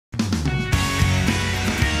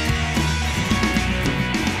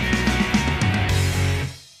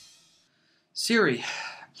Siri,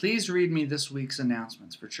 please read me this week's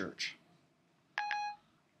announcements for church.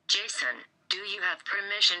 Jason, do you have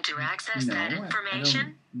permission to access that information? I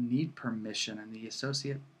don't need permission. I'm the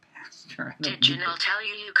associate pastor. Did Janelle tell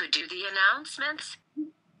you could do the announcements?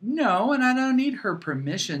 No, and I don't need her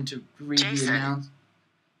permission to read the announcements.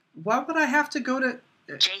 Why would I have to go to...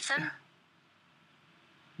 Jason?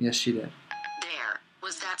 Yes, she did. There.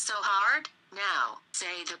 Was that so hard? Now,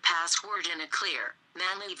 say the password in a clear,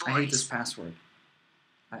 manly voice. I hate this password.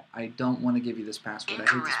 I don't want to give you this password.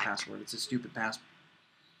 Incorrect. I hate this password. It's a stupid password.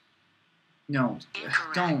 No,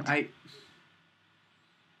 Incorrect. don't.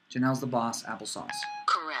 Janelle's the boss, applesauce.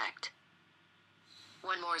 Correct.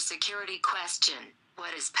 One more security question.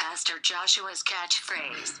 What is Pastor Joshua's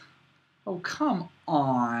catchphrase? Oh, come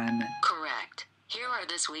on. Correct. Here are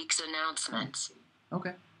this week's announcements.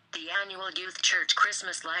 Okay. The annual Youth Church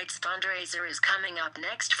Christmas Lights fundraiser is coming up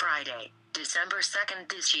next Friday, December 2nd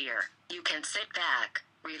this year. You can sit back,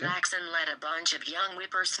 relax, and let a bunch of young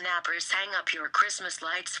whippersnappers hang up your Christmas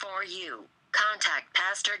lights for you. Contact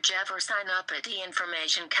Pastor Jeff or sign up at the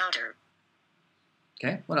information counter.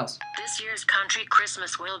 Okay, what else? This year's Country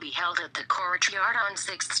Christmas will be held at the Courtyard on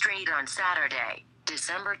 6th Street on Saturday,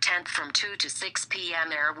 December 10th from 2 to 6 p.m.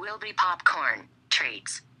 There will be popcorn,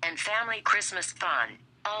 treats, and family Christmas fun.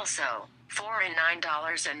 Also, $4 and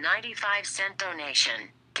 $9.95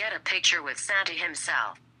 donation. Get a picture with Santa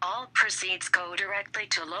himself. All proceeds go directly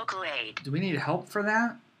to local aid. Do we need help for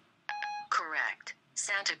that? Correct.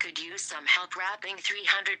 Santa could use some help wrapping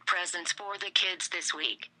 300 presents for the kids this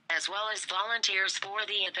week, as well as volunteers for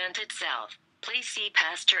the event itself. Please see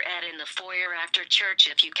Pastor Ed in the foyer after church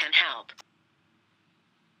if you can help.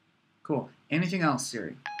 Cool. Anything else,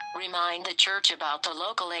 Siri? Remind the church about the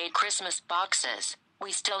local aid Christmas boxes.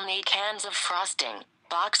 We still need cans of frosting,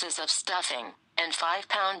 boxes of stuffing, and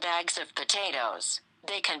 5-pound bags of potatoes.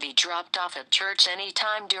 They can be dropped off at church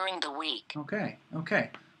anytime during the week. Okay.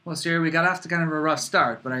 Well, Siri, we got off to kind of a rough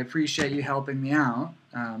start, but I appreciate you helping me out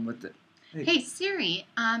with the... Hey Siri,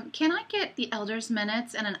 can I get the elders'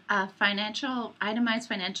 minutes and an itemized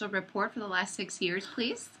financial report for the last 6 years,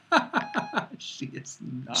 please? She is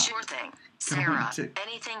not. Sure thing. Sarah,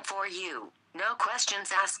 anything for you. No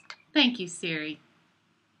questions asked. Thank you, Siri.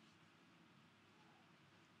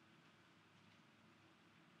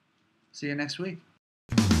 See you next week.